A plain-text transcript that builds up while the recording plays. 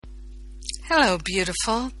Hello,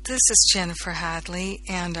 beautiful. This is Jennifer Hadley,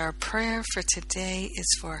 and our prayer for today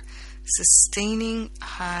is for sustaining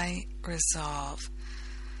high resolve.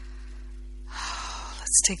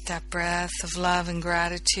 Let's take that breath of love and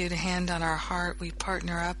gratitude, a hand on our heart. We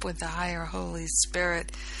partner up with the higher Holy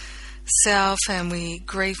Spirit self, and we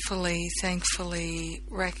gratefully, thankfully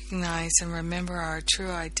recognize and remember our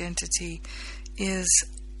true identity is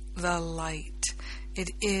the light. It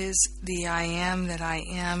is the I am that I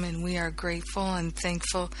am, and we are grateful and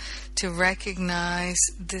thankful to recognize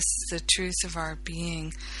this is the truth of our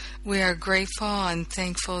being. We are grateful and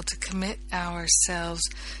thankful to commit ourselves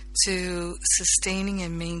to sustaining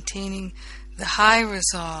and maintaining the high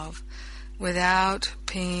resolve without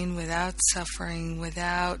pain, without suffering,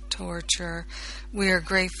 without torture. We are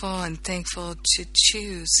grateful and thankful to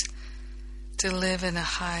choose to live in a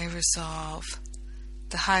high resolve,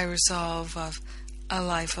 the high resolve of a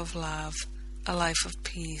life of love, a life of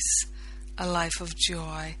peace, a life of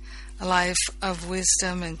joy, a life of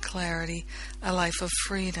wisdom and clarity, a life of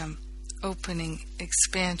freedom, opening,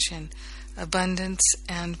 expansion, abundance,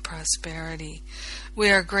 and prosperity.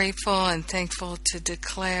 We are grateful and thankful to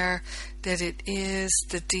declare that it is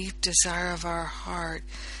the deep desire of our heart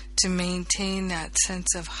to maintain that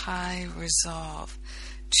sense of high resolve,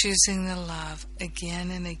 choosing the love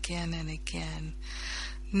again and again and again.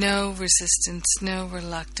 No resistance, no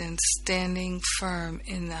reluctance, standing firm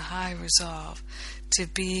in the high resolve to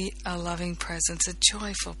be a loving presence, a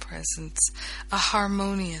joyful presence, a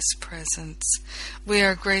harmonious presence. We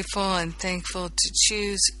are grateful and thankful to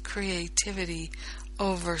choose creativity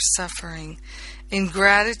over suffering. In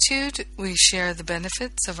gratitude, we share the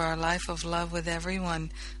benefits of our life of love with everyone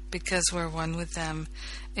because we're one with them.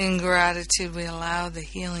 In gratitude, we allow the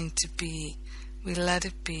healing to be. We let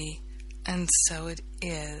it be. And so it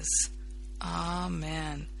is.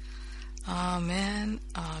 Amen. Amen.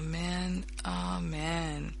 Amen.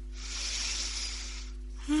 Amen.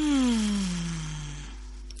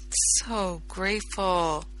 So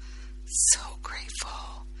grateful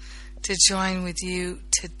to join with you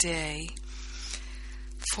today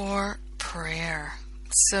for prayer.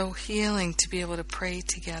 So healing to be able to pray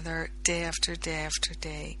together day after day after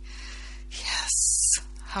day. Yes,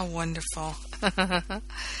 how wonderful.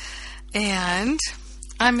 And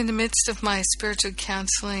I'm in the midst of my spiritual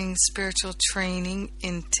counseling, spiritual training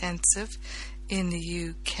intensive in the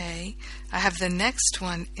UK. I have the next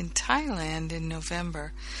one in Thailand in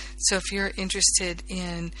November. So if you're interested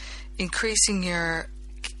in increasing your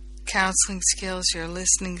counseling skills, your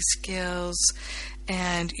listening skills,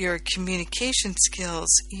 and your communication skills,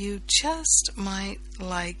 you just might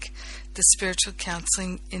like the spiritual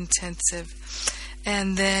counseling intensive.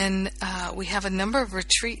 And then we have a number of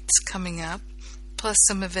retreats coming up, plus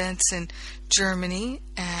some events in Germany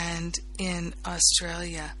and in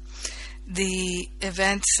Australia. The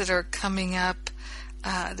events that are coming up,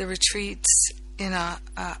 the retreats in the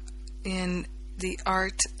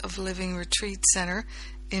Art of Living Retreat Center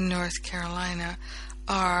in North Carolina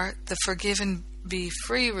are the Forgive and Be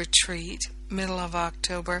Free retreat, middle of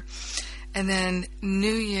October, and then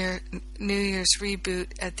New Year's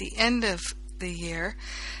reboot at the end of the year,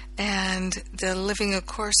 and the Living A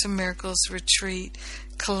Course in Miracles retreat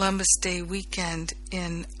Columbus Day weekend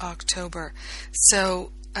in October.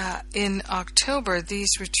 So in October, these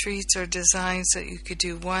retreats are designed so that you could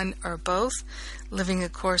do one or both, Living A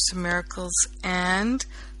Course in Miracles and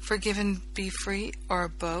Forgive and Be Free, or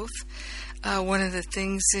both. One of the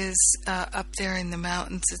things is up there in the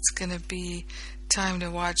mountains, it's going to be time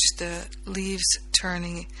to watch the leaves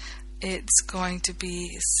turning. It's going to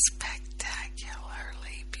be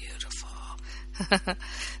spectacularly beautiful.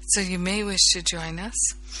 So you may wish to join us.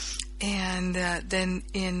 And then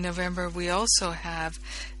in November, we also have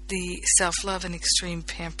the Self-Love and Extreme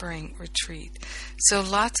Pampering Retreat. So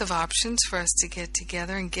lots of options for us to get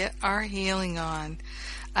together and get our healing on.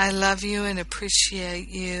 I love you and appreciate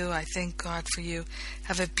you. I thank God for you.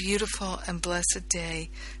 Have a beautiful and blessed day,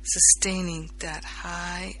 sustaining that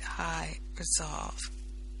high resolve.